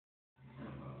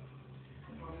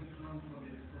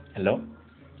Hello.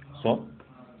 So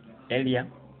earlier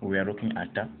we were looking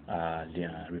at the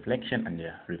reflection and the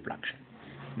refraction.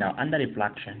 Now under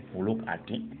refraction, we look at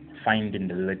finding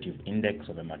the relative index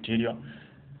of a material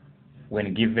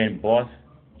when given both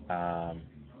the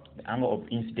angle of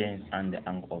incidence and the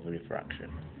angle of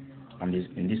refraction. And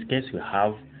in this case, we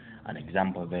have an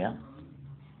example there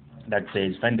that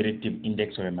says find the relative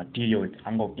index of a material with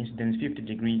angle of incidence 50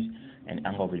 degrees and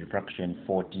angle of refraction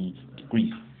 40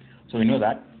 degrees. So we know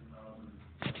that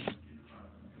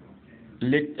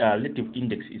relative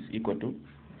index is equal to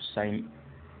sine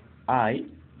I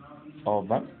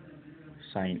over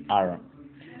sine R.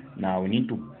 Now we need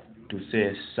to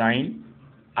say sine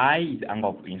I is the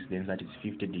angle of incidence, that is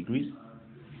 50 degrees,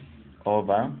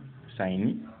 over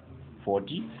sine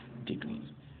 40 degrees.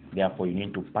 Therefore you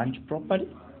need to punch properly.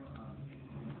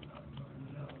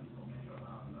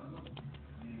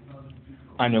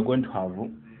 And you're going to have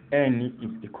n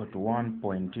is equal to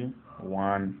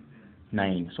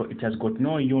 1.19. So it has got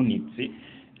no units.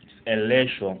 It's a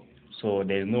ratio, so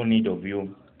there is no need of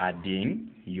you adding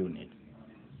units.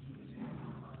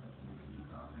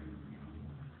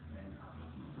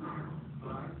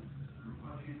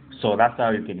 So that's how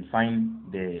you can find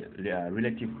the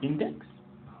relative index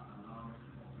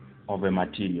of a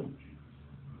material.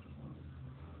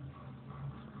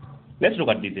 Let's look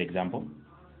at this example.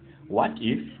 What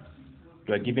if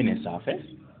you are given a surface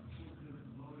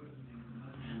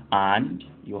and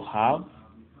you have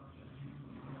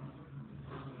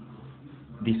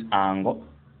this angle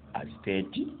as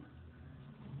 30,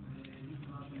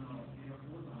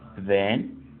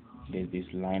 then there's this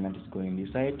line that is going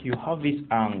this side, you have this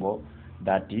angle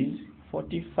that is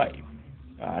 45,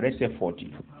 let's say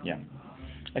 40, yeah,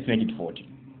 let's make it 40.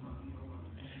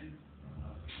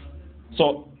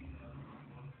 So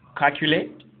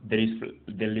calculate the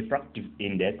refractive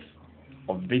index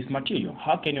of this material.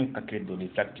 How can you calculate the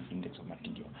refractive index of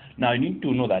material? Now you need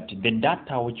to know that the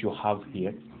data which you have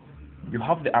here, you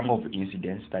have the angle of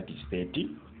incidence, that is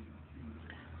 30.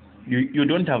 You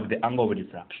don't have the angle of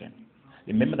refraction.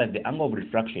 Remember that the angle of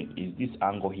refraction is this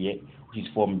angle here, which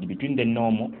is formed between the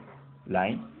normal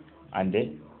line and the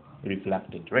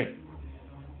reflected ray.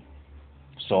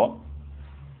 So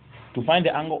to find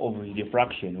the angle of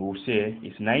refraction, we will say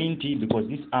it's 90, because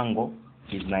this angle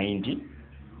is 90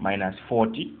 minus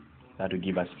 40, that will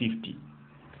give us 50.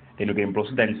 Then we can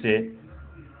proceed and say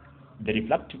the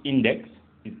refractive index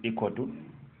is equal to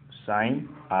sine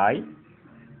I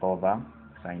over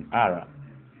sine R,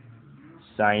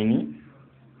 sine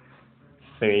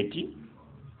 30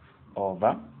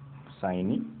 over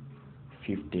sine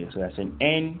 50. So that's an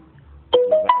n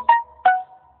over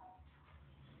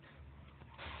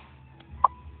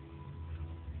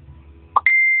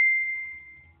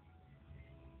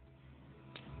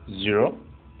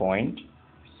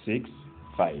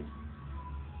 0.65.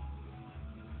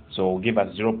 So give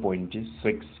us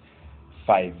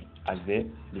 0.65 as the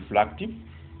refractive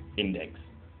index.